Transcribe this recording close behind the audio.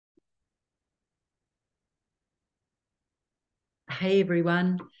Hey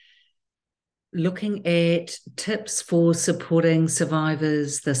everyone, looking at tips for supporting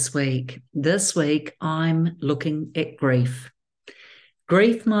survivors this week. This week, I'm looking at grief.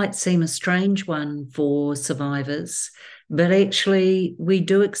 Grief might seem a strange one for survivors, but actually, we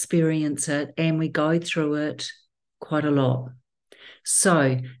do experience it and we go through it quite a lot.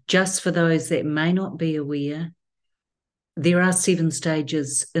 So, just for those that may not be aware, there are 7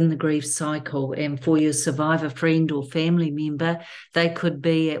 stages in the grief cycle, and for your survivor friend or family member, they could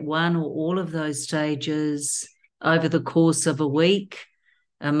be at one or all of those stages over the course of a week,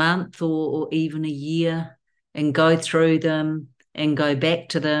 a month, or even a year, and go through them and go back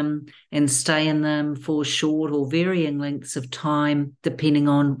to them and stay in them for short or varying lengths of time, depending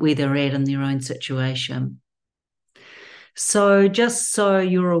on where they're at in their own situation. So, just so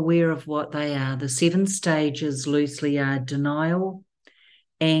you're aware of what they are, the 7 stages loosely are denial,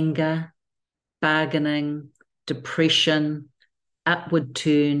 anger, bargaining, depression, upward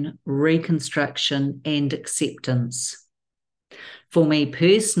turn, reconstruction, and acceptance. For me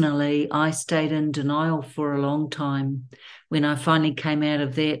personally, I stayed in denial for a long time. When I finally came out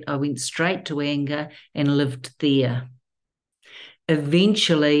of that, I went straight to anger and lived there.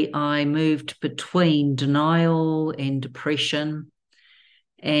 Eventually, I moved between denial and depression,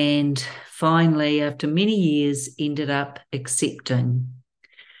 and finally, after many years, ended up accepting.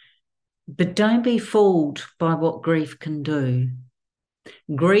 But don't be fooled by what grief can do.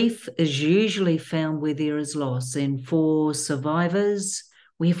 Grief is usually found where there is loss, and for survivors,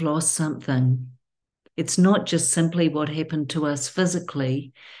 we've lost something. It's not just simply what happened to us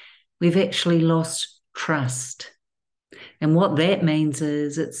physically, we've actually lost trust. And what that means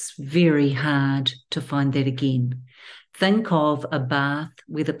is it's very hard to find that again. Think of a bath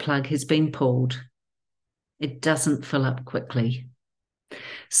where the plug has been pulled. It doesn't fill up quickly.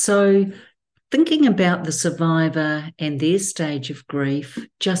 So, thinking about the survivor and their stage of grief,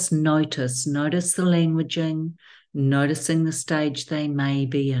 just notice the languaging, noticing the stage they may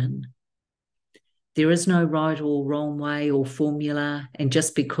be in. There is no right or wrong way or formula, and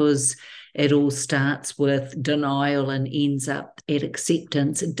just because it all starts with denial and ends up at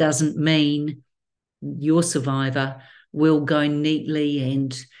acceptance, it doesn't mean your survivor will go neatly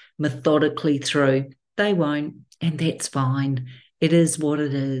and methodically through. They won't, and that's fine. It is what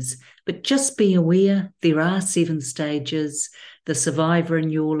it is. But just be aware there are 7 stages. The survivor in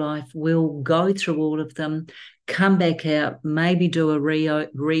your life will go through all of them, come back out, maybe do a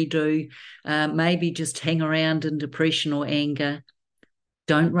redo, maybe just hang around in depression or anger.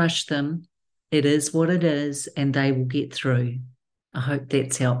 Don't rush them. It is what it is, and they will get through. I hope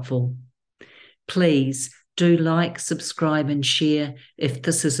that's helpful. Please do like, subscribe, and share if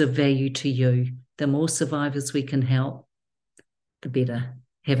this is of value to you. The more survivors we can help, the better.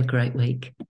 Have a great week.